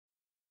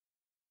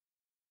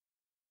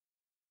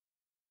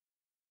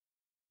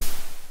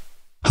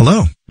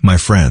Hello, my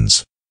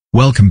friends.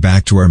 Welcome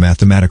back to our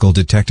mathematical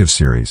detective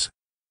series.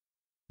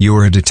 You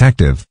are a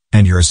detective,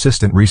 and your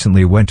assistant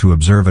recently went to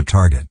observe a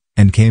target,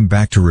 and came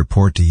back to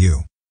report to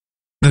you.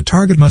 The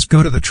target must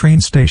go to the train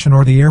station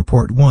or the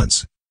airport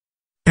once.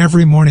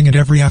 Every morning and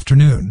every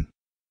afternoon.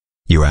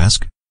 You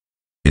ask?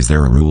 Is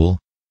there a rule?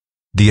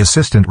 The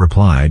assistant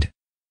replied.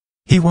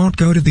 He won't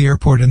go to the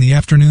airport in the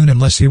afternoon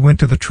unless he went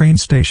to the train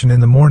station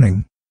in the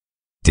morning.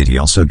 Did he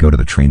also go to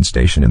the train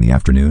station in the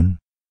afternoon?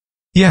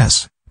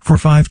 Yes, for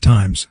 5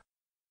 times.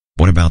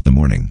 What about the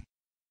morning?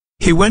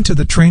 He went to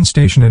the train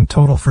station in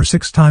total for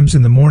 6 times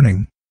in the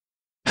morning.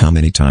 How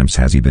many times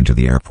has he been to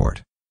the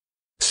airport?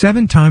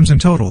 7 times in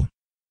total.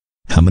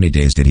 How many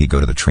days did he go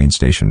to the train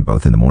station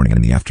both in the morning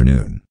and in the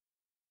afternoon?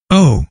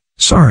 Oh,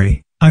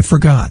 sorry, I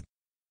forgot.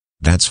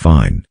 That's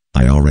fine,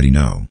 I already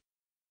know.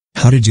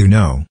 How did you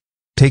know?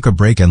 Take a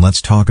break and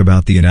let's talk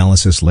about the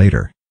analysis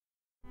later.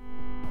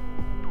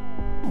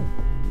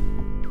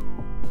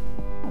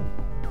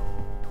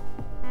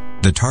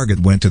 The target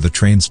went to the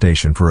train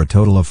station for a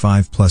total of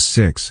 5 plus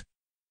 6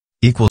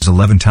 equals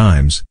 11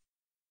 times.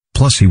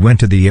 Plus he went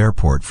to the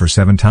airport for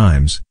 7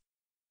 times,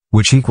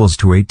 which equals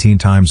to 18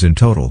 times in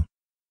total.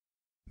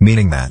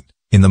 Meaning that,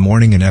 in the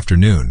morning and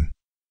afternoon,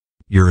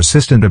 your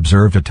assistant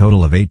observed a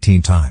total of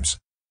 18 times.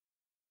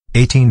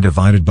 18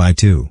 divided by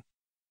 2,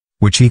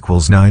 which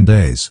equals 9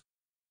 days.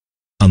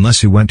 Unless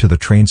he went to the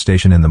train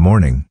station in the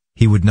morning,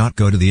 he would not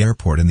go to the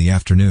airport in the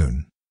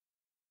afternoon.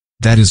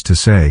 That is to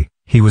say,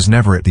 he was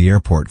never at the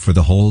airport for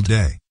the whole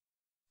day.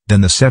 Then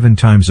the 7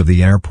 times of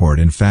the airport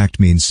in fact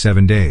means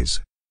 7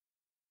 days.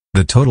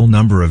 The total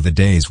number of the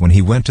days when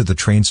he went to the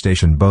train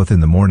station both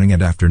in the morning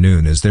and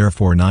afternoon is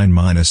therefore 9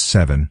 minus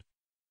 7,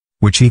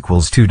 which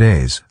equals 2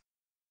 days.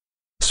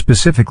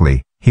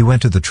 Specifically, he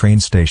went to the train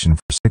station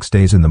for 6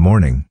 days in the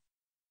morning.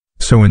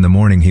 So in the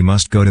morning he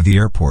must go to the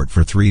airport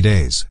for 3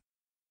 days.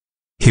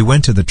 He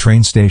went to the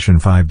train station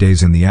 5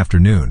 days in the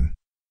afternoon.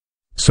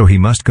 So he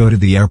must go to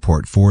the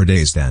airport 4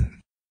 days then.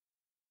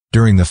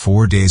 During the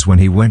 4 days when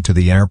he went to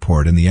the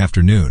airport in the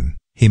afternoon,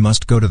 he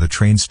must go to the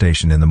train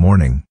station in the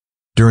morning.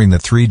 During the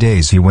 3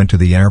 days he went to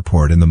the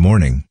airport in the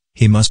morning,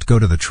 he must go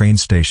to the train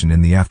station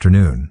in the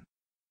afternoon.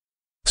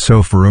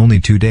 So for only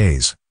 2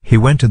 days, he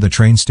went to the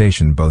train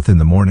station both in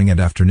the morning and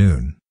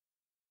afternoon.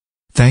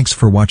 Thanks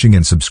for watching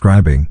and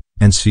subscribing,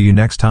 and see you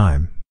next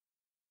time.